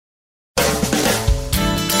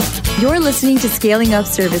You're listening to Scaling Up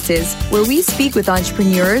Services, where we speak with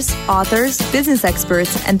entrepreneurs, authors, business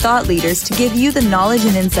experts, and thought leaders to give you the knowledge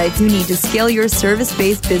and insights you need to scale your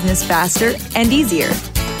service-based business faster and easier.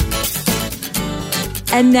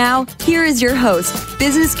 And now, here is your host,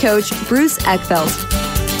 business coach Bruce Eckfeldt.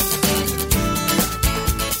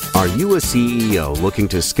 Are you a CEO looking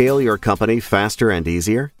to scale your company faster and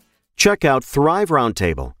easier? Check out Thrive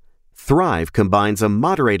Roundtable. Thrive combines a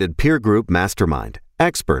moderated peer group mastermind,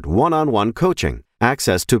 expert one-on-one coaching,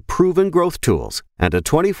 access to proven growth tools, and a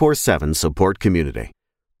 24/7 support community.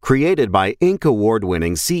 Created by Inc.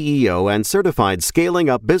 award-winning CEO and certified scaling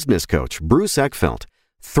up business coach Bruce Eckfeldt,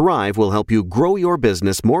 Thrive will help you grow your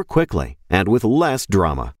business more quickly and with less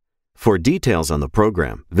drama. For details on the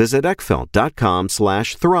program, visit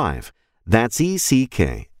eckfeldt.com/thrive. That's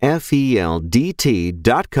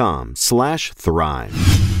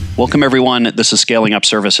ECKFELDT.com/thrive. Welcome, everyone. This is Scaling Up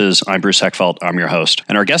Services. I'm Bruce Eckfeldt. I'm your host.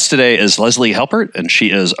 And our guest today is Leslie Helpert, and she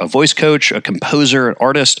is a voice coach, a composer, an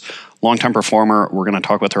artist, longtime performer. We're going to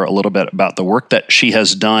talk with her a little bit about the work that she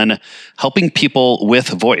has done helping people with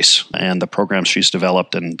voice and the programs she's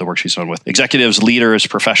developed and the work she's done with executives, leaders,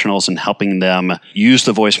 professionals, and helping them use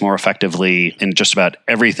the voice more effectively in just about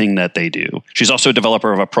everything that they do. She's also a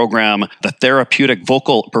developer of a program, the Therapeutic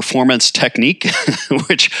Vocal Performance Technique,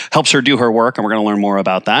 which helps her do her work, and we're going to learn more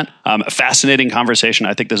about that. A fascinating conversation.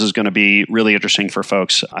 I think this is going to be really interesting for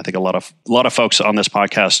folks. I think a lot of folks on this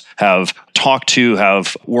podcast have talked to,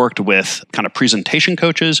 have worked with kind of presentation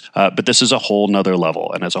coaches, but this is a whole nother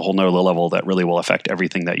level, and it's a whole nother level that really will affect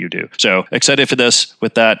everything that you do. So excited for this.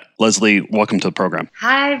 With that, Leslie, welcome to the program.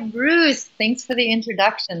 Hi, Bruce. Thanks for the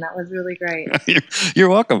introduction. That was really great. You're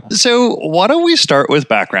welcome. So why don't we start with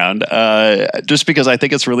background, just because I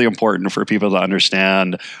think it's really important for people to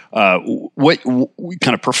understand what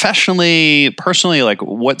kind of professionally, personally, like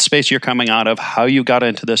what space you're coming out of, how you got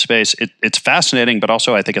into this space. It's fascinating, but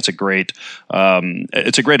also I think it's a great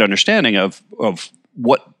understanding of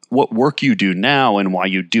what work you do now and why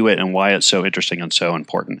you do it and why it's so interesting and so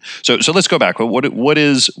important. So let's go back. What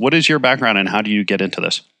is your background and how do you get into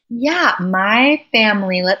this? Yeah, my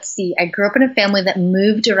family, let's see. I grew up in a family that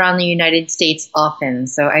moved around the United States often.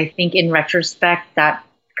 So I think in retrospect, that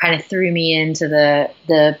kind of threw me into the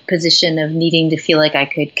position of needing to feel like I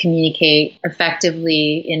could communicate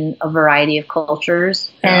effectively in a variety of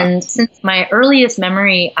cultures. Yeah. And since my earliest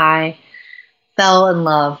memory, I fell in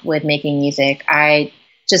love with making music. I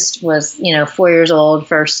just was, 4 years old,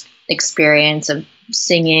 first experience of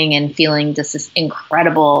singing and feeling just this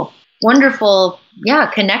incredible, wonderful,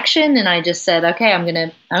 connection. And I just said, okay, I'm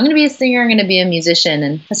gonna be a singer. I'm gonna be a musician.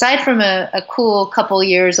 And aside from a cool couple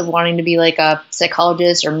years of wanting to be like a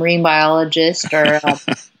psychologist or marine biologist or or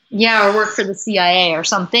work for the CIA or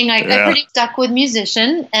something, I pretty stuck with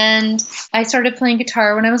musician. And I started playing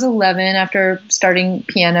guitar when I was 11 after starting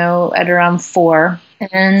piano at around 4.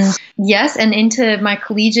 And and into my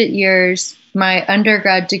collegiate years, my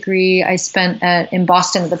undergrad degree I spent in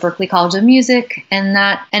Boston at the Berklee College of Music, and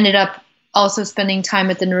that ended up also spending time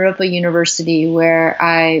at the Naropa University, where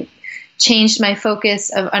I changed my focus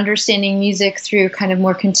of understanding music through kind of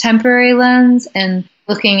more contemporary lens and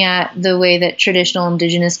looking at the way that traditional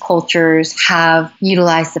indigenous cultures have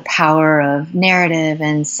utilized the power of narrative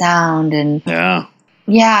and sound. And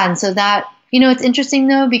and so that, it's interesting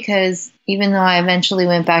though, because even though I eventually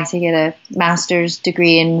went back to get a master's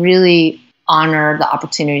degree and really honor the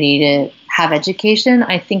opportunity to have education,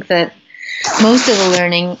 I think that most of the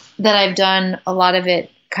learning that I've done, a lot of it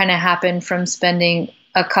kind of happened from spending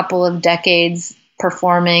a couple of decades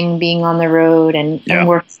performing, being on the road, and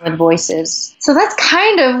working with voices. So that's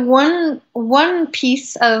kind of one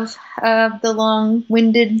piece of the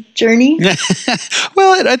long-winded journey.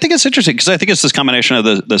 Well, I think it's interesting because I think it's this combination of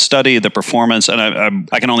the study, the performance, and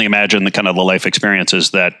I can only imagine the kind of the life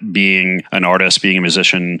experiences that being an artist, being a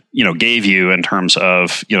musician, gave you in terms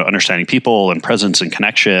of understanding people and presence and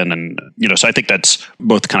connection, and so I think that's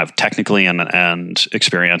both kind of technically and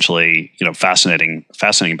experientially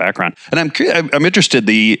fascinating background. And I'm interested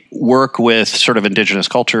the work with sort of indigenous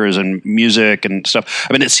cultures and music and stuff.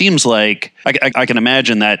 I mean, it seems like I can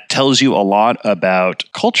imagine that tells you a lot about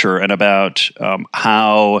culture and about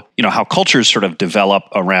how cultures sort of develop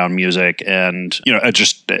around music. And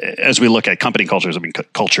just as we look at company cultures, I mean,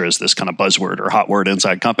 culture is this kind of buzzword or hot word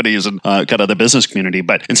inside companies and kind of the business community.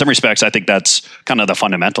 But in some respects, I think that's kind of the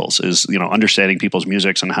fundamentals: is understanding people's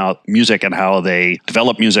music and how they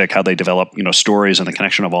develop music, how they develop stories, and the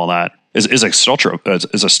connection of all that is a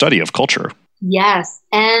study of culture. Yes.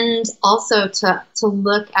 And also to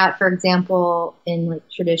look at, for example, in like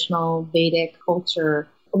traditional Vedic culture,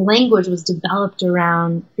 language was developed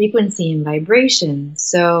around frequency and vibration.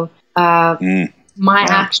 So My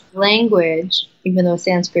actual language, even though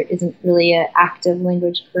Sanskrit isn't really an active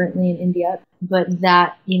language currently in India, but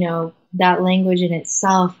that, that language in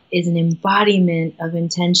itself is an embodiment of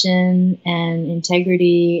intention and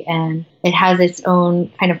integrity, and it has its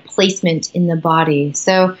own kind of placement in the body.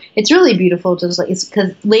 So it's really beautiful. It's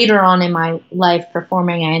because later on in my life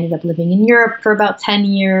performing, I ended up living in Europe for about 10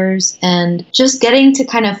 years, and just getting to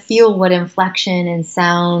kind of feel what inflection and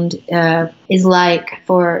sound is like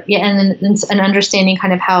and understanding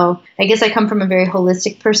kind of how, I guess I come from a very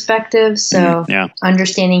holistic perspective. So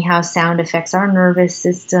understanding how sound affects our nervous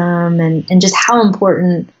system and just how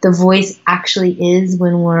important the voice actually is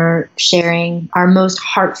when we're sharing our most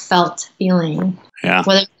heartfelt feeling,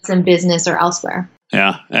 whether it's in business or elsewhere.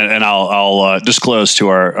 Yeah, and I'll disclose to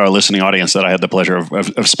our listening audience that I had the pleasure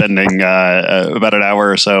of spending about an hour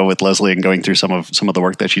or so with Leslie and going through some of the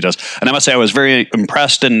work that she does. And I must say I was very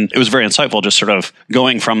impressed, and it was very insightful, just sort of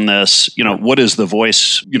going from this, what is the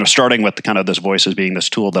voice, starting with the kind of this voice as being this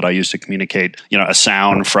tool that I use to communicate, a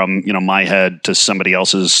sound from, my head to somebody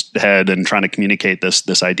else's head, and trying to communicate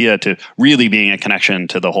this idea, to really being a connection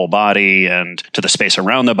to the whole body and to the space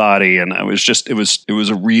around the body. And it was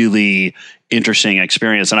a really interesting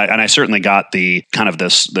experience. And I certainly got the kind of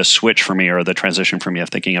this switch for me, or the transition for me, of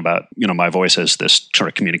thinking about, my voice as this sort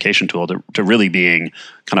of communication tool to really being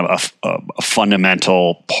kind of a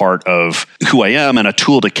fundamental part of who I am, and a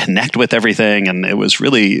tool to connect with everything. And it was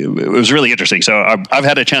really interesting. So I've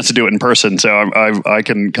had a chance to do it in person, so I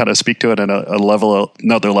can kind of speak to it at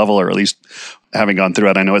another level, or at least having gone through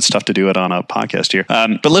it. I know it's tough to do it on a podcast here.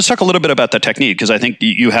 But let's talk a little bit about the technique, because I think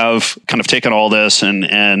you have kind of taken all this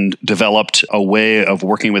and developed a way of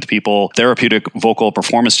working with people, therapeutic vocal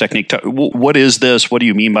performance technique. What is this? What do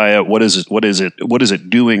you mean by it? What is it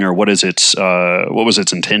doing, or what was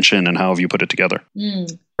its intention, and how have you put it together?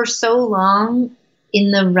 For so long,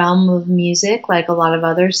 in the realm of music, like a lot of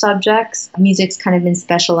other subjects, music's kind of been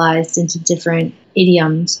specialized into different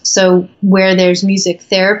idioms. So where there's music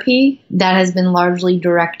therapy, that has been largely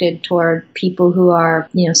directed toward people who are,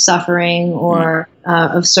 suffering or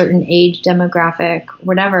of certain age demographic,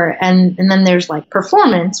 whatever. And then there's like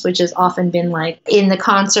performance, which has often been like in the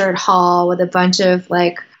concert hall with a bunch of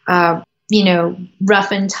like,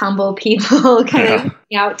 rough and tumble people kind of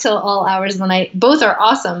out till all hours of the night. Both are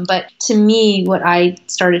awesome. But to me, what I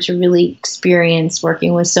started to really experience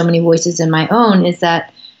working with so many voices in my own is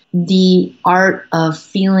that the art of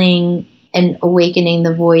feeling and awakening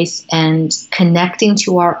the voice and connecting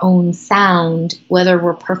to our own sound, whether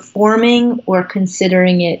we're performing or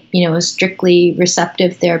considering it, a strictly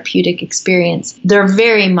receptive therapeutic experience, they're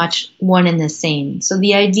very much one and the same. So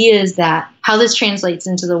the idea is that how this translates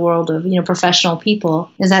into the world of, professional people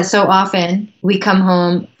is that so often we come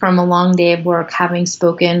home from a long day of work, having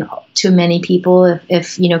spoken to many people,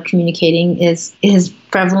 if communicating is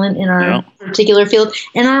prevalent in our particular field,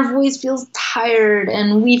 and our voice feels tired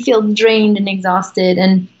and we feel drained and exhausted.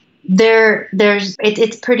 And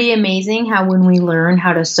it's pretty amazing how when we learn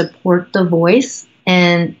how to support the voice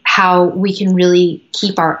and how we can really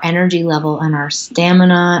keep our energy level and our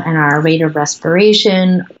stamina and our rate of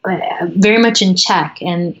respiration very much in check,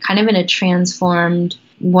 and kind of in a transformed,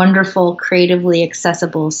 wonderful, creatively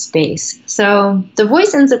accessible space. So the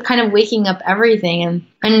voice ends up kind of waking up everything.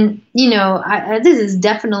 And this is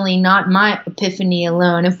definitely not my epiphany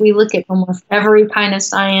alone. If we look at almost every kind of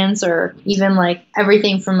science, or even like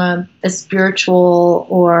everything from a spiritual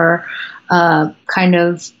or kind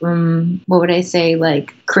of, what would I say,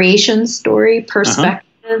 like creation story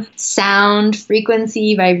perspective, sound,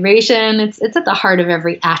 frequency, vibration, it's at the heart of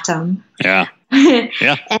every atom. Yeah.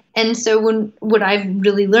 And so what I've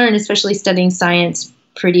really learned, especially studying science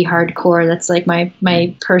pretty hardcore, that's like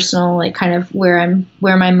my personal, like kind of where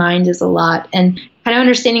my mind is a lot, and kind of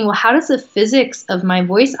understanding, well, how does the physics of my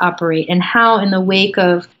voice operate, and how in the wake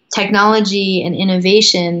of technology and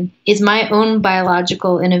innovation is my own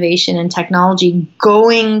biological innovation and technology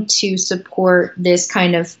going to support this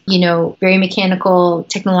kind of, very mechanical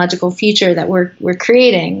technological future that we're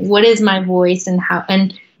creating? What is my voice, and how?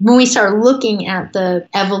 And when we start looking at the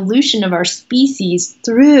evolution of our species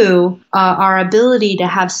through our ability to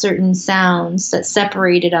have certain sounds that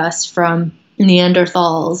separated us from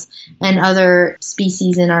Neanderthals and other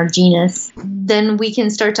species in our genus, then we can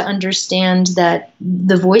start to understand that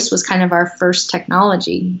the voice was kind of our first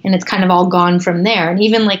technology, and it's kind of all gone from there. And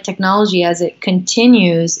even like technology as it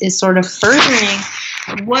continues is sort of furthering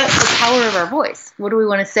what the power of our voice. What do we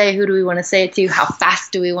want to say? Who do we want to say it to? How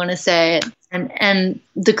fast do we want to say it? And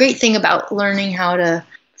the great thing about learning how to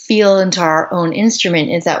feel into our own instrument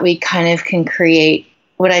is that we kind of can create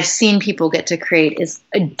what I've seen people get to create is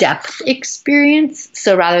a depth experience.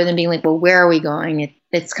 So rather than being like, well, where are we going?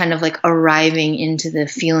 It's kind of like arriving into the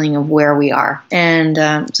feeling of where we are. And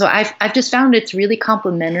so I've just found it's really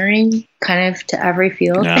complementary kind of to every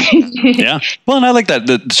field. Yeah. Well, and I like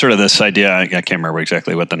that, sort of this idea, I can't remember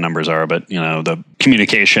exactly what the numbers are, but, the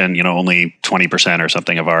communication, only 20% or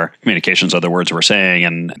something of our communications are the words we're saying.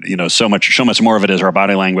 And, so much more of it is our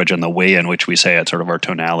body language and the way in which we say it, sort of our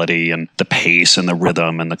tonality and the pace and the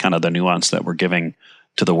rhythm and the kind of the nuance that we're giving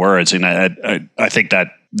to the words. And I think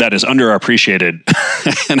that is underappreciated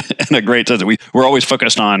in a great sense. We're always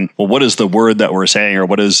focused on, well, what is the word that we're saying, or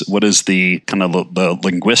what is the kind of the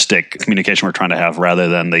linguistic communication we're trying to have, rather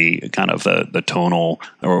than the kind of the tonal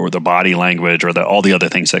or the body language or all the other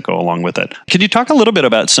things that go along with it. Could you talk a little bit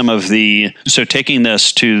about some of so taking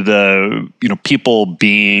this to the, people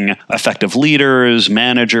being effective leaders,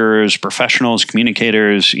 managers, professionals,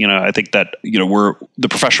 communicators, I think that, the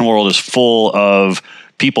professional world is full of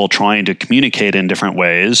people trying to communicate in different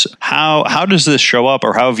ways. How does this show up,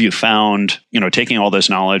 or how have you found, taking all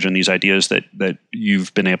this knowledge and these ideas that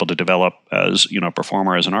you've been able to develop as, a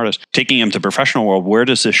performer, as an artist, taking them to the professional world, where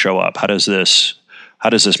does this show up? How does this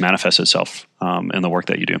manifest itself in the work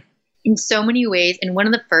that you do? In so many ways. And one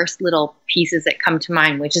of the first little pieces that come to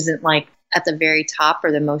mind, which isn't like at the very top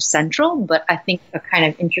or the most central, but I think a kind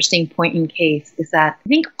of interesting point in case is that I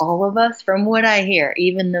think all of us, from what I hear,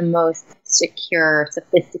 even the most secure,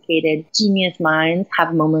 sophisticated, genius minds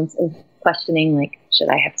have moments of questioning, like, should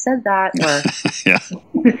I have said that? Or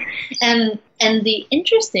and the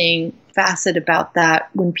interesting facet about that,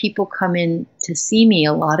 when people come in to see me,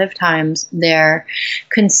 a lot of times their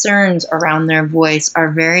concerns around their voice are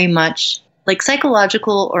very much like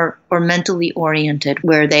psychological or mentally oriented,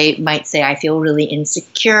 where they might say, I feel really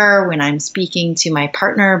insecure when I'm speaking to my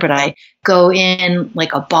partner, but I go in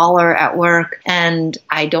like a baller at work and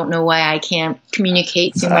I don't know why I can't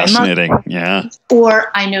communicate to my mother. Yeah.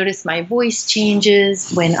 Or I notice my voice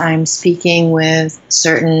changes when I'm speaking with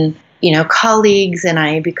certain colleagues, and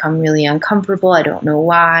I become really uncomfortable. I don't know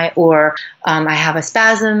why. Or I have a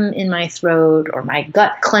spasm in my throat, or my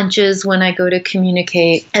gut clenches when I go to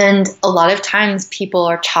communicate. And a lot of times people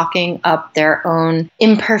are chalking up their own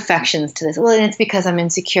imperfections to this. Well, it's because I'm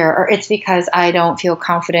insecure, or it's because I don't feel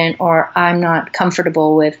confident, or I'm not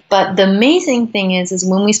comfortable with. But the amazing thing is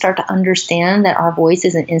when we start to understand that our voice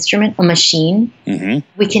is an instrument, a machine,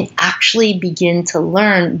 we can actually begin to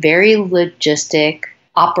learn very logistic,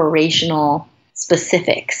 operational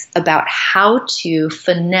specifics about how to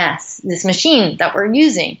finesse this machine that we're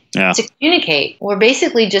using to communicate. We're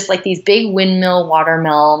basically just like these big windmill,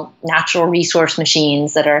 watermill, natural resource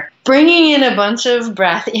machines that are bringing in a bunch of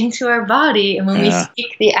breath into our body. And when we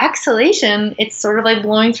speak the exhalation, it's sort of like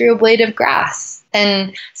blowing through a blade of grass.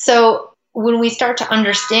 And so when we start to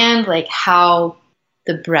understand like how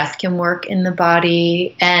the breath can work in the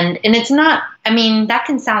body, and it's not, that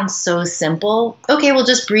can sound so simple. Okay, well,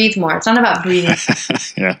 just breathe more. It's not about breathing.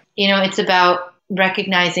 It's about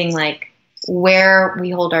recognizing like where we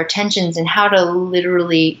hold our tensions and how to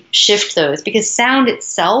literally shift those, because sound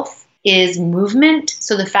itself is movement.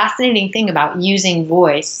 So the fascinating thing about using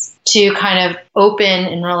voice to kind of open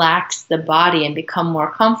and relax the body and become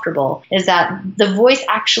more comfortable is that the voice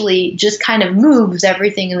actually just kind of moves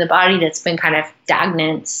everything in the body that's been kind of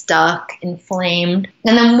stagnant, stuck, inflamed.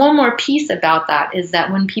 And then one more piece about that is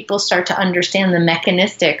that when people start to understand the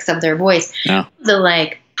mechanistics of their voice, the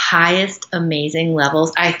like highest amazing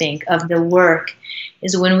levels, I think, of the work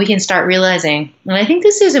is when we can start realizing, and I think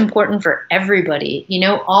this is important for everybody,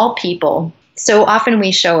 all people. So often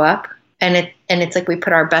we show up and it's like we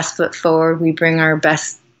put our best foot forward, we bring our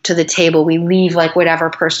best to the table, we leave like whatever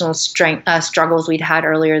personal struggles we'd had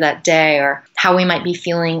earlier that day, or how we might be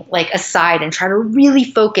feeling like aside, and try to really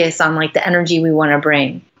focus on like the energy we want to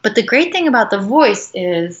bring. But the great thing about the voice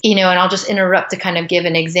is, and I'll just interrupt to kind of give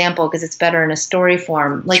an example because it's better in a story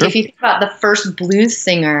form. Like if you think about the first blues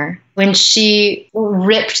singer, when she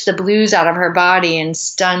ripped the blues out of her body and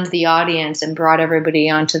stunned the audience and brought everybody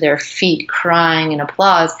onto their feet crying and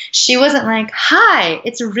applause, she wasn't like, hi,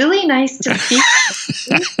 it's really nice to see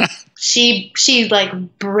She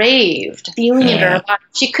like braved feeling into her body.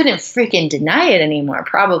 She couldn't freaking deny it anymore,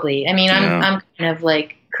 probably. I'm kind of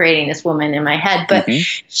like creating this woman in my head, but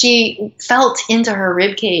she felt into her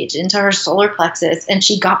rib cage, into her solar plexus, and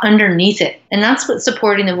she got underneath it. And that's what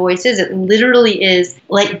supporting the voice is. It literally is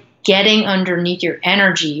like getting underneath your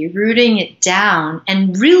energy, rooting it down,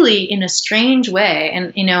 and really in a strange way.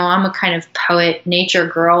 And, I'm a kind of poet, nature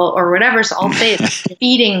girl or whatever, so I'll say it's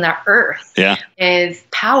feeding the earth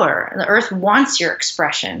with power. The earth wants your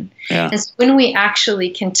expression. Yeah. And so when we actually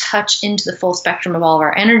can touch into the full spectrum of all of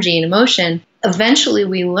our energy and emotion, eventually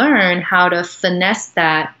we learn how to finesse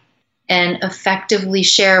that and effectively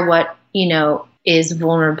share what, is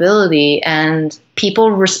vulnerability, and people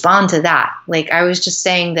respond to that. Like I was just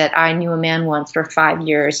saying that I knew a man once for 5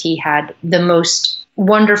 years. He had the most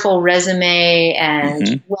wonderful resume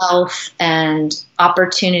and wealth and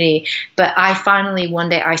opportunity. But I finally, one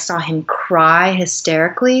day I saw him cry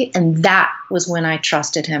hysterically, and that was when I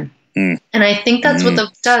trusted him. And I think that's what the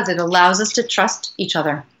book does. It allows us to trust each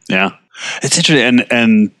other. Yeah. It's interesting.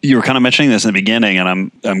 And you were kind of mentioning this in the beginning,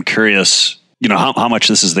 and I'm curious, how much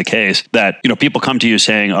this is the case that, people come to you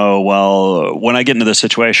saying, oh, well, when I get into this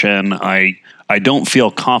situation, I don't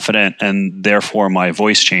feel confident and therefore my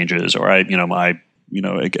voice changes, or I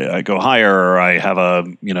go higher, or I have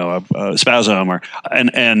a spasm,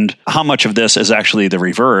 and how much of this is actually the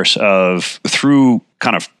reverse of through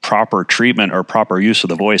kind of proper treatment or proper use of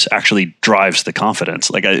the voice actually drives the confidence.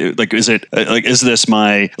 Is this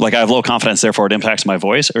I have low confidence, therefore it impacts my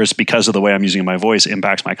voice, or is it because of the way I'm using my voice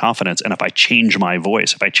impacts my confidence? And if I change my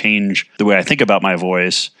voice, if I change the way I think about my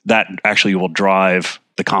voice, that actually will drive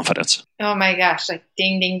the confidence. Oh my gosh,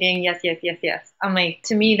 ding, ding, ding. Yes, yes, yes, yes. I'm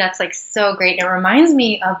to me, that's so great. It reminds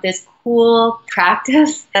me of this cool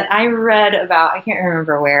practice that I read about, I can't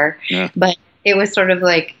remember where, but it was sort of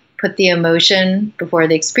put the emotion before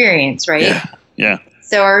the experience, right? Yeah.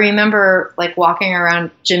 So I remember walking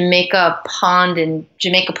around Jamaica Pond and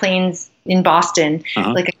Jamaica Plains in Boston,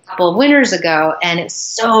 a couple of winters ago, and it's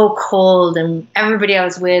so cold, and everybody I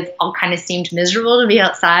was with all kind of seemed miserable to be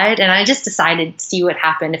outside, and I just decided to see what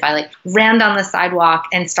happened if I ran down the sidewalk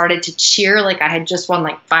and started to cheer like I had just won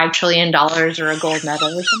 $5 trillion or a gold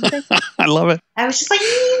medal or something. I love it. I was just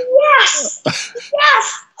yes,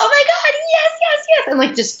 yes, oh my God, yes, yes, yes,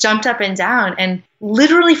 and just jumped up and down, and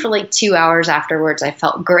literally for 2 hours afterwards, I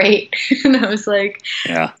felt great. And I was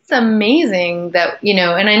it's amazing that,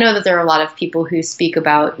 and I know that there are a lot of people who speak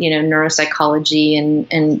about, neuropsychology and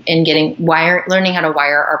learning how to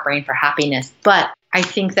wire our brain for happiness. But I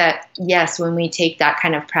think that, yes, when we take that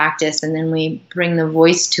kind of practice and then we bring the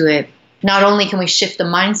voice to it, not only can we shift the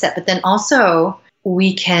mindset, but then also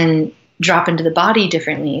we can drop into the body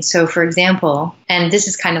differently. So for example, and this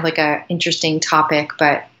is kind of an interesting topic,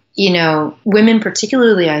 but women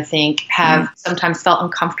particularly, I think, have sometimes felt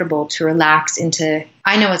uncomfortable to relax into,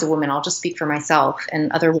 I know as a woman, I'll just speak for myself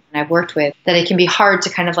and other women I've worked with, that it can be hard to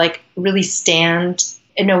kind of really stand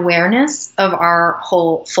in awareness of our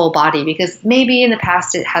whole full body, because maybe in the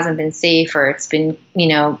past it hasn't been safe, or it's been,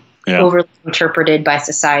 overly interpreted by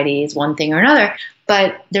society as one thing or another.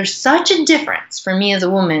 But there's such a difference for me as a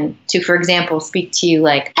woman to, for example, speak to you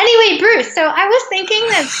anyway, Bruce, so I was thinking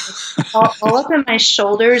that all up in my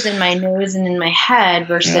shoulders and my nose and in my head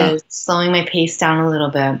versus slowing my pace down a little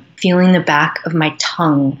bit, feeling the back of my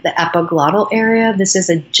tongue, the epiglottal area. This is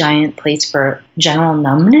a giant place for general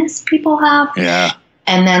numbness people have. Yeah.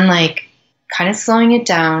 And then kind of slowing it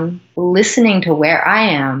down, listening to where I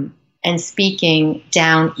am, and speaking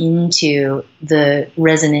down into the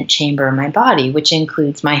resonant chamber of my body, which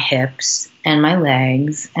includes my hips and my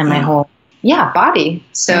legs and my whole body.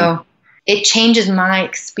 So it changes my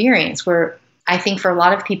experience, where I think for a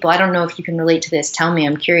lot of people, I don't know if you can relate to this, tell me,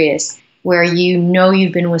 I'm curious, where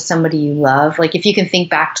you've been with somebody you love. If you can think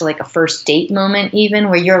back to a first date moment even,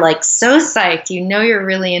 where you're so psyched, you're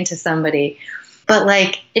really into somebody, but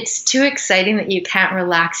it's too exciting that you can't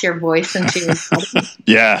relax your voice into your body.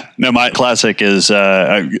 Yeah. No, my classic is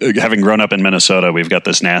having grown up in Minnesota, we've got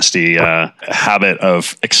this nasty habit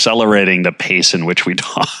of accelerating the pace in which we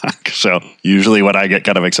talk. So usually when I get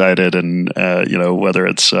kind of excited and, whether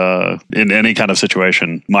it's in any kind of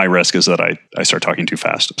situation, my risk is that I start talking too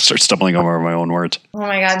fast, start stumbling over my own words. Oh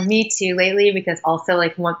my God, me too lately, because also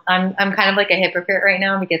I'm kind of a hypocrite right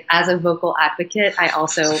now, because as a vocal advocate, I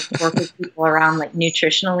also work with people around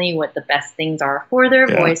nutritionally what the best things are for their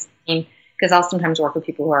voice, because I'll sometimes work with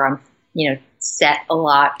people who are on set a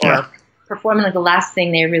lot or performing. The last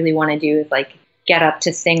thing they really want to do is get up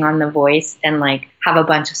to sing on The Voice and have a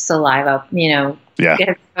bunch of saliva,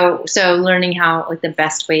 so learning how the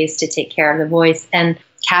best ways to take care of the voice. And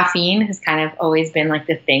caffeine has kind of always been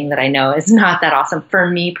the thing that I know is not that awesome for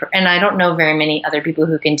me, and I don't know very many other people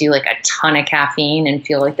who can do a ton of caffeine and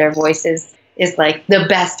feel their voice is the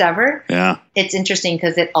best ever. Yeah. it's interesting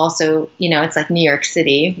because it also, it's like New York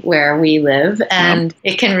City where we live, and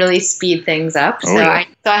it can really speed things up. So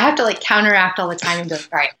I have to like counteract all the time and be like,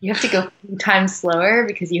 all right, you have to go 2 times slower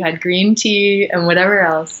because you had green tea and whatever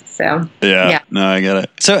else. So no, I get it.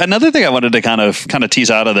 So another thing I wanted to kind of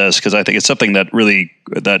tease out of this, because I think it's something that really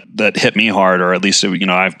that hit me hard, or at least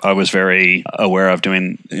I was very aware of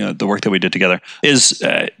doing the work that we did together, is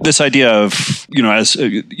this idea of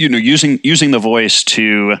using the voice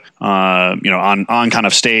to on kind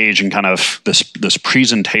of stage and kind of this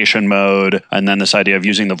presentation mode, and then this idea of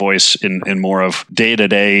using the voice in more of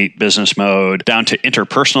day-to-day business mode, down to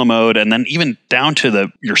interpersonal mode, and then even down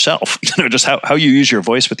to yourself, just how you use your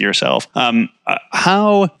voice with yourself.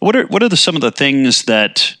 What are some of the things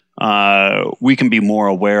that we can be more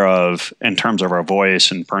aware of in terms of our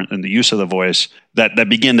voice and the use of the voice that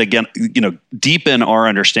begin to deepen our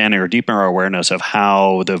understanding or deepen our awareness of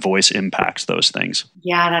how the voice impacts those things?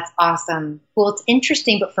 Yeah, that's awesome. Well, it's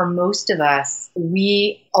interesting, but for most of us,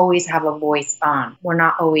 we always have a voice on. We're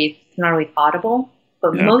not always audible,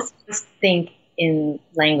 but most of us think in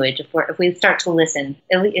language. If we start to listen,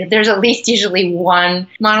 there's at least usually one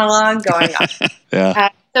monologue going on.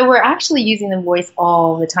 So we're actually using the voice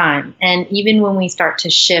all the time. And even when we start to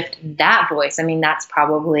shift that voice, I mean, that's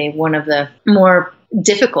probably one of the more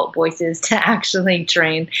difficult voices to actually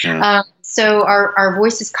train. So our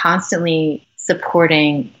voice is constantly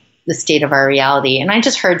supporting the state of our reality. And I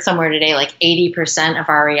just heard somewhere today, like 80% of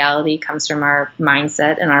our reality comes from our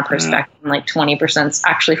mindset and our perspective, and like 20% is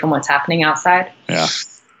actually from what's happening outside. Yeah.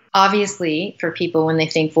 Obviously, for people, when they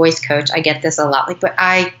think voice coach, I get this a lot. Like, but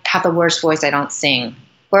I have the worst voice, I don't sing.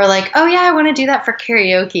 Or like, oh yeah, I want to do that for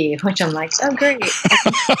karaoke, which I'm like, oh great.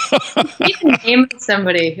 You can name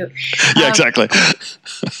somebody who. Yeah, exactly.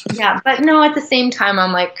 Yeah, but no, at the same time,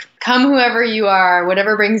 I'm like, come whoever you are,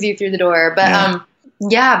 whatever brings you through the door. But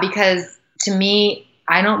because to me,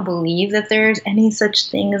 I don't believe that there's any such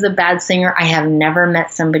thing as a bad singer. I have never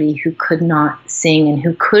met somebody who could not sing and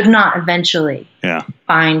who could not eventually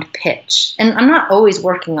find pitch. And I'm not always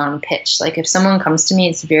working on pitch. Like if someone comes to me,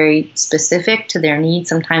 it's very specific to their needs.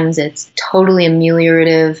 Sometimes it's totally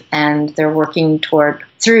ameliorative and they're working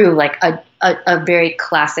through like a very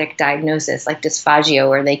classic diagnosis like dysphagia,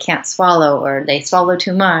 where they can't swallow or they swallow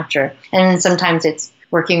too much. And then sometimes it's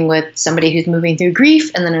working with somebody who's moving through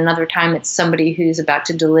grief, and then another time it's somebody who's about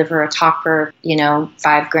to deliver a talk for,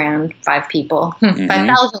 $5,000, 5 people,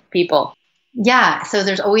 5,000 people. Yeah, so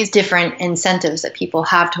there's always different incentives that people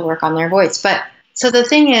have to work on their voice. But so the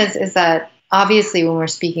thing is that obviously when we're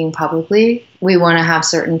speaking publicly, we want to have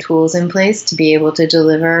certain tools in place to be able to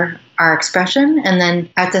deliver our expression. And then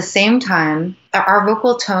at the same time, our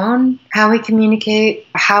vocal tone, how we communicate,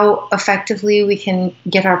 how effectively we can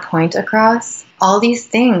get our point across, all these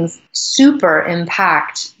things super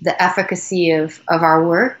impact the efficacy of our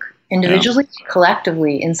work individually,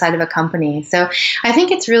 collectively inside of a company. So I think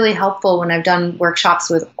it's really helpful when I've done workshops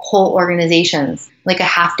with whole organizations, like a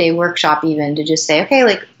half-day workshop even, to just say, okay,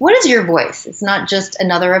 like, what is your voice? It's not just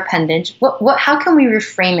another appendage. How can we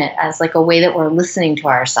reframe it as like a way that we're listening to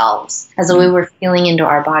ourselves, as a way we're feeling into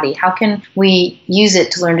our body? How can we use it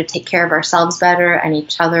to learn to take care of ourselves better and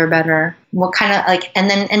each other better? What kind of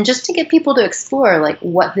and just to get people to explore like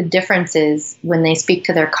what the difference is when they speak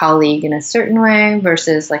to their colleague in a certain way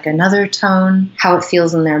versus like another tone, how it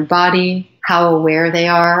feels in their body, how aware they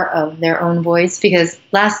are of their own voice. Because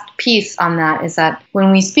last piece on that is that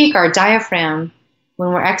when we speak, our diaphragm,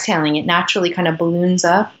 when we're exhaling, it naturally kind of balloons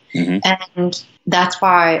up. And that's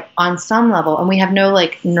why on some level, and we have no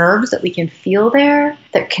like nerves that we can feel there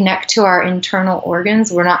that connect to our internal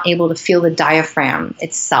organs, we're not able to feel the diaphragm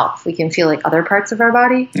itself. We can feel like other parts of our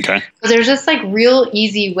body. Okay. So there's this like real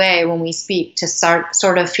easy way when we speak to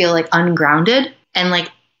sort of feel like ungrounded and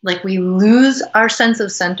like we lose our sense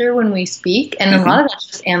of center when we speak. And a lot of that's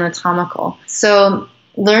just anatomical. So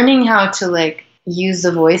learning how to like use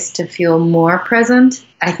the voice to feel more present,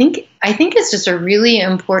 I think it's just a really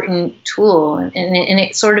important tool, and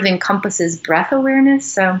it sort of encompasses breath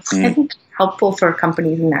awareness. So I think it's helpful for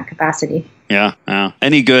companies in that capacity. Yeah.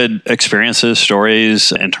 Any good experiences,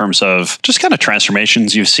 stories in terms of just kind of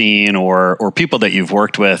transformations you've seen or people that you've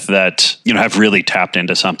worked with that, have really tapped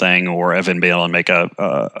into something or have been able to make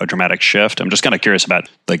a dramatic shift? I'm just kind of curious about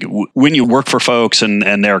like when you work for folks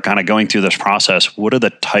and they're kind of going through this process, what are the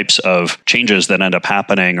types of changes that end up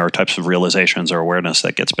happening or types of realizations or awareness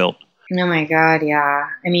that gets built? Oh my God. Yeah.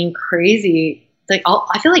 I mean, crazy. Like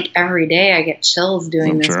I feel like every day I get chills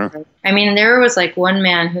doing this work. I mean, there was like one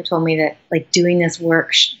man who told me that like doing this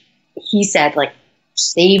work, he said like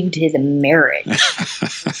saved his marriage.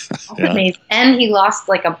 That's amazing. And he lost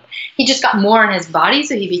he just got more in his body.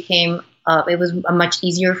 So he became It was much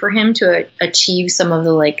easier for him to achieve some of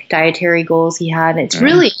the like dietary goals he had. It's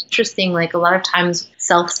really interesting. Like a lot of times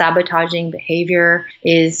self-sabotaging behavior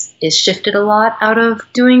is shifted a lot out of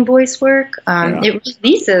doing voice work. It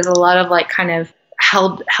releases a lot of like kind of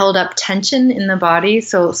held up tension in the body.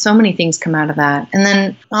 So many things come out of that. And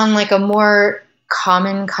then on like a more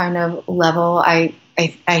common kind of level,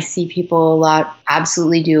 I see people a lot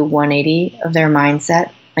absolutely do 180 of their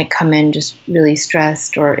mindset, like come in just really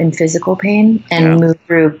stressed or in physical pain and move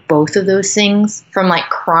through both of those things from like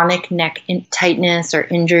chronic neck tightness or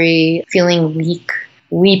injury, feeling weak,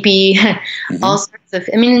 weepy, all sorts of,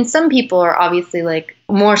 and some people are obviously like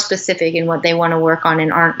more specific in what they want to work on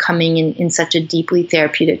and aren't coming in such a deeply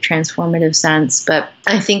therapeutic, transformative sense. But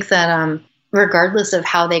I think that regardless of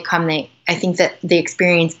how they come, I think that the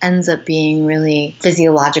experience ends up being really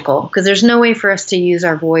physiological because there's no way for us to use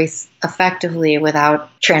our voice effectively without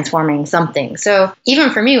transforming something. So even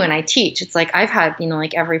for me, when I teach, it's like I've had,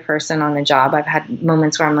 like every person on the job, I've had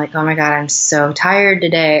moments where I'm like, oh my God, I'm so tired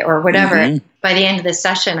today or whatever. By the end of the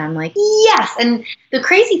session, I'm like, yes. And the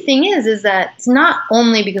crazy thing is that it's not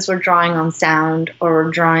only because we're drawing on sound or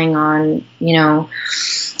we're drawing on,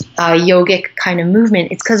 yogic kind of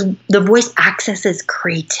movement. It's because the voice accesses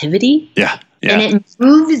creativity. Yeah. And it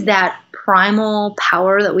moves that primal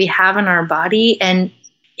power that we have in our body. And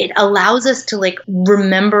it allows us to like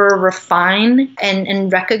remember, refine,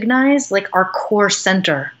 and recognize like our core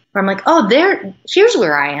center. Where I'm like, oh, here's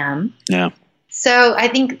where I am. Yeah. So I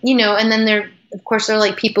think, and then there are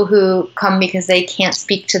like people who come because they can't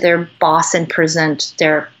speak to their boss and present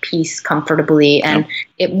their piece comfortably. And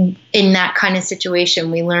in that kind of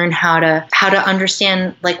situation, we learn how to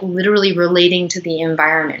understand, like literally relating to the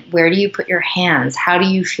environment. Where do you put your hands? How do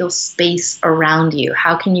you feel space around you?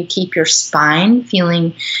 How can you keep your spine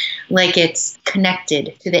feeling like it's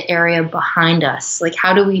connected to the area behind us? Like,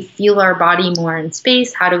 how do we feel our body more in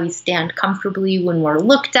space? How do we stand comfortably when we're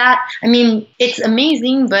looked at? It's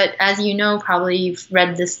amazing, but as you know, probably you've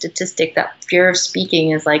read this statistic that fear of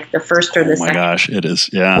speaking is like the first or the second. Oh my gosh, it is.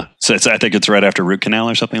 Yeah. So I think it's right after root canal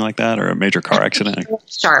or something like that, or a major car accident.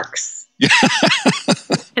 Sharks.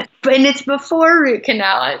 And it's before root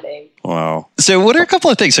canal, I think. Wow. So what are a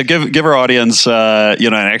couple of things? So give our audience,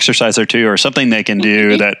 an exercise or two or something they can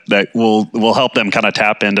do that will help them kind of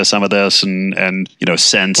tap into some of this and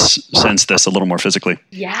sense this a little more physically.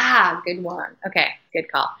 Yeah, good one. Okay,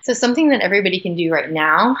 good call. So something that everybody can do right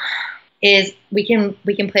now is we can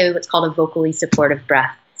play with what's called a vocally supportive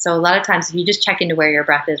breath. So a lot of times if you just check into where your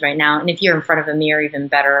breath is right now, and if you're in front of a mirror, even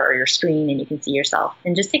better, or your screen and you can see yourself,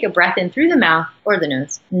 and just take a breath in through the mouth or the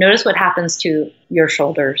nose. Notice what happens to your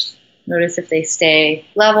shoulders. Notice if they stay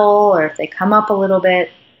level or if they come up a little bit.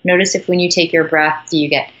 Notice if when you take your breath, do you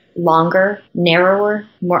get longer, narrower,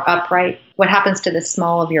 more upright? What happens to the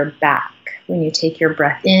small of your back when you take your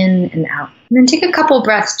breath in and out? And then take a couple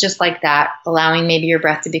breaths just like that, allowing maybe your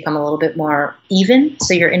breath to become a little bit more even.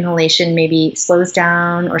 So your inhalation maybe slows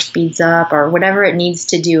down or speeds up or whatever it needs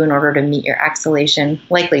to do in order to meet your exhalation,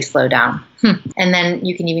 likely slow down. And then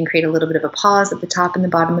you can even create a little bit of a pause at the top and the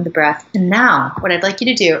bottom of the breath. And now what I'd like you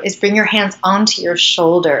to do is bring your hands onto your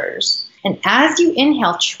shoulders. And as you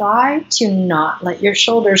inhale, try to not let your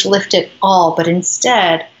shoulders lift at all, but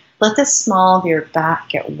instead let the small of your back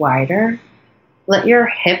get wider. Let your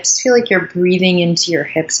hips feel like you're breathing into your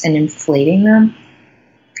hips and inflating them.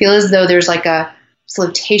 Feel as though there's like a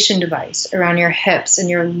flotation device around your hips and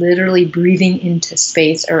you're literally breathing into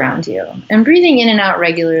space around you. And breathing in and out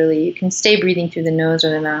regularly. You can stay breathing through the nose or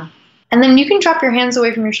the mouth. And then you can drop your hands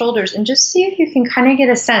away from your shoulders and just see if you can kind of get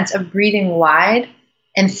a sense of breathing wide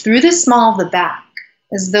and through the small of the back,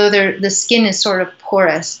 as though the skin is sort of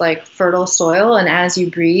porous, like fertile soil. And as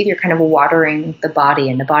you breathe, you're kind of watering the body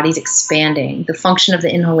and the body's expanding. The function of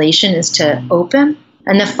the inhalation is to open,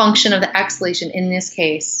 and the function of the exhalation in this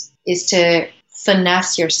case is to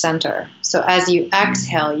finesse your center. So as you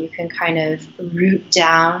exhale, you can kind of root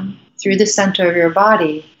down through the center of your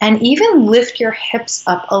body and even lift your hips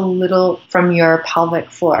up a little from your pelvic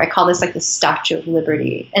floor. I call this like the Statue of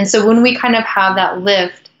Liberty. And so when we kind of have that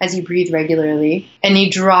lift as you breathe regularly and you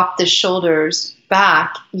drop the shoulders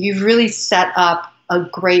back, you've really set up a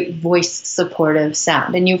great voice supportive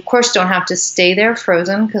sound. And you, of course, don't have to stay there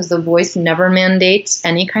frozen because the voice never mandates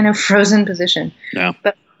any kind of frozen position. Yeah.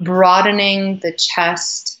 But broadening the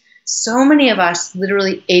chest. So many of us,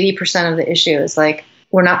 literally 80% of the issue is like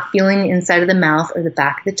we're not feeling the inside of the mouth or the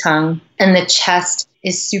back of the tongue. And the chest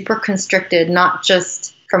is super constricted, not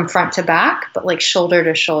just from front to back, but like shoulder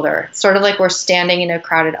to shoulder. Sort of like we're standing in a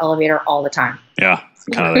crowded elevator all the time. Yeah.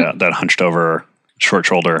 Kind of that hunched over short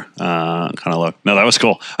shoulder kind of look. No, that was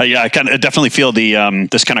cool. Yeah, I definitely feel the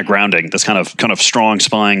this kind of grounding, this kind of strong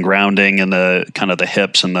spine grounding in the kind of the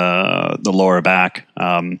hips and the lower back.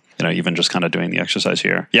 Even just kind of doing the exercise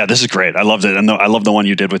here. Yeah, this is great. I loved it. And I love the one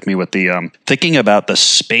you did with me with the thinking about the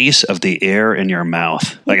space of the air in your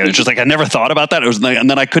mouth. Like, it was just like, I never thought about that. It was like, and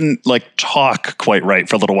then I couldn't like talk quite right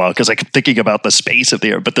for a little while because I kept thinking about the space of the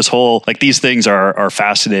air. But this whole, like, these things are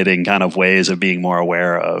fascinating kind of ways of being more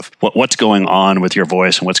aware of what's going on with your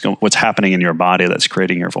voice and what's happening in your body that's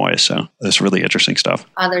creating your voice. So it's really interesting stuff.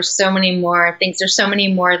 There's so many more things. There's so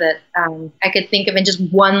many more that I could think of. And just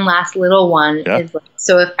one last little one is like,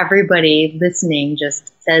 so if everybody listening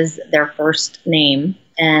just says their first name,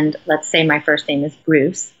 and let's say my first name is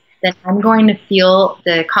Bruce, then I'm going to feel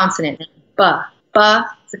the consonant B. B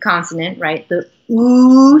is a consonant, right? The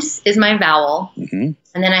oos is my vowel. Mm-hmm.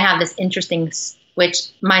 And then I have this interesting, which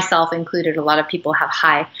myself included, a lot of people have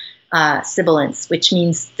high sibilance, which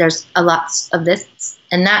means there's a lot of this.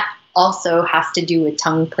 And that also has to do with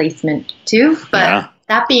tongue placement too. But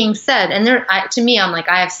that being said, and to me, I'm like,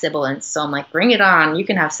 I have sibilance. So I'm like, bring it on. You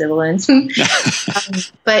can have sibilance.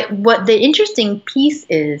 But what the interesting piece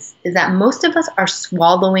is that most of us are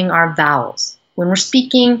swallowing our vowels. When we're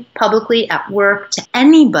speaking publicly at work to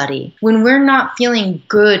anybody, when we're not feeling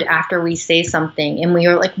good after we say something and we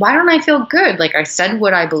are like, why don't I feel good? Like, I said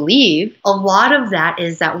what I believe. A lot of that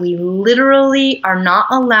is that we literally are not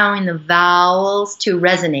allowing the vowels to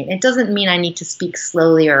resonate. It doesn't mean I need to speak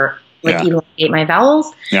slowly or elongate my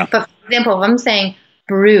vowels. Yeah. But for example, if I'm saying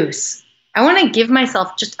Bruce, I want to give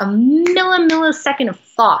myself just a millisecond of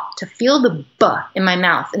thought to feel the B in my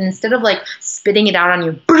mouth. And instead of like spitting it out on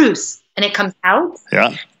you, Bruce, and it comes out.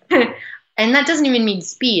 Yeah. And that doesn't even mean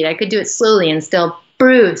speed. I could do it slowly and still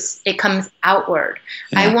Bruce, it comes outward.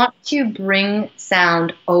 Yeah. I want to bring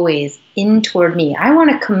sound always in toward me. I want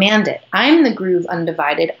to command it. I'm the groove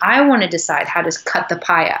undivided. I want to decide how to cut the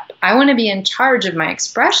pie up. I want to be in charge of my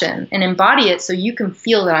expression and embody it so you can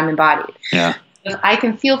feel that I'm embodied. Yeah. If I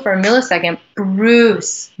can feel for a millisecond,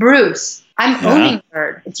 Bruce, I'm owning the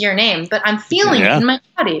word. It's your name, but I'm feeling it in my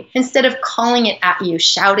body instead of calling it at you,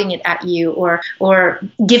 shouting it at you, or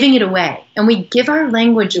giving it away. And we give our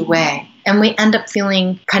language away, and we end up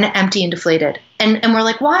feeling kind of empty and deflated. And we're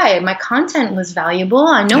like, why? My content was valuable.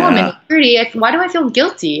 I know I'm in purity. Why do I feel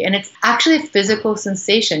guilty? And it's actually a physical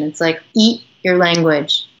sensation. It's like, eat your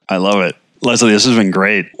language. I love it. Leslie, this has been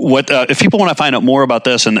great. What if people want to find out more about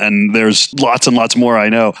this, and there's lots and lots more I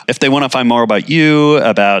know, if they want to find more about you,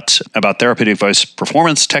 about therapeutic voice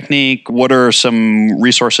performance technique, what are some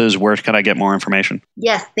resources? Where can I get more information?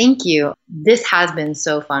 Yes, thank you. This has been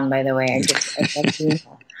so fun, by the way.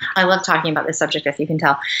 I love talking about this subject, as you can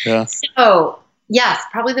tell. Yeah. So, yes,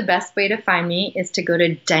 probably the best way to find me is to go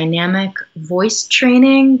to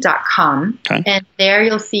dynamicvoicetraining.com. Okay. And there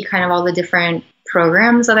you'll see kind of all the different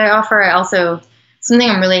programs that I offer. Something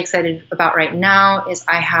I'm really excited about right now is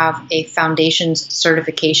I have a foundations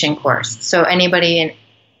certification course. So anybody in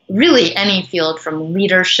really any field, from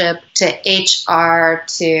leadership to HR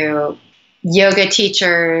to yoga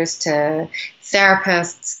teachers to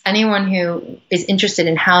therapists, anyone who is interested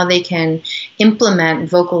in how they can implement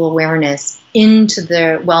vocal awareness into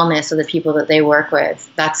the wellness of the people that they work with.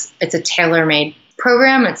 It's a tailor-made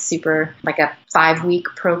program. It's super like a 5-week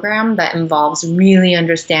program that involves really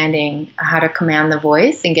understanding how to command the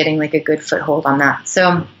voice and getting like a good foothold on that.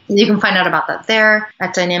 So you can find out about that there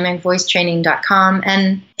at dynamicvoicetraining.com.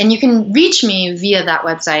 And you can reach me via that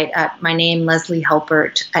website at my name,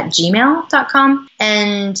 lesliehelpert@gmail.com.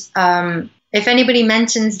 And if anybody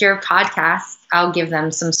mentions your podcast, I'll give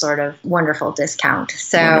them some sort of wonderful discount.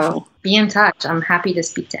 So be in touch. I'm happy to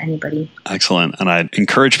speak to anybody. Excellent. And I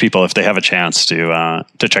encourage people, if they have a chance, to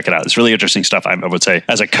check it out. It's really interesting stuff. I would say,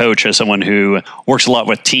 as a coach, as someone who works a lot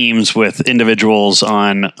with teams, with individuals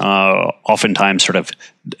on oftentimes sort of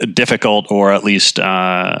difficult, or at least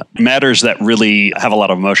matters that really have a lot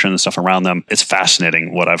of emotion and stuff around them, it's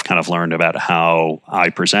fascinating what I've kind of learned about how I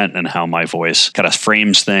present and how my voice kind of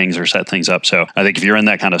frames things or set things up. So I think if you're in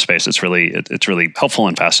that kind of space, it's really helpful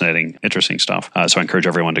and fascinating, interesting stuff. So I encourage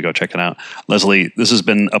everyone to go check it out. Leslie, this has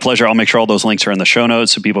been a pleasure. I'll make sure all those links are in the show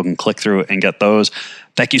notes so people can click through and get those.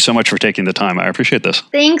 Thank you so much for taking the time. I appreciate this.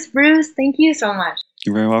 Thanks, Bruce. Thank you so much.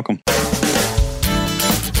 You're very welcome.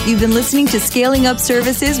 You've been listening to Scaling Up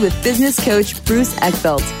Services with business coach Bruce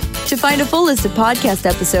Eckfeldt. To find a full list of podcast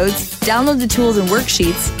episodes, download the tools and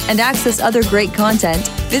worksheets, and access other great content,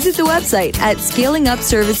 visit the website at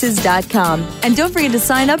scalingupservices.com. And don't forget to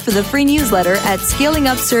sign up for the free newsletter at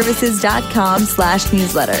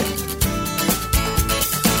scalingupservices.com/newsletter.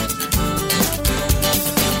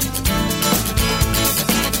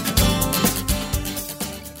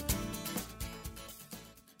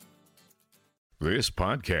 This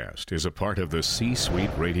podcast is a part of the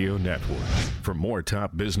C-Suite Radio Network. For more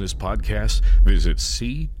top business podcasts, visit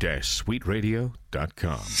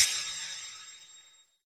c-suiteradio.com.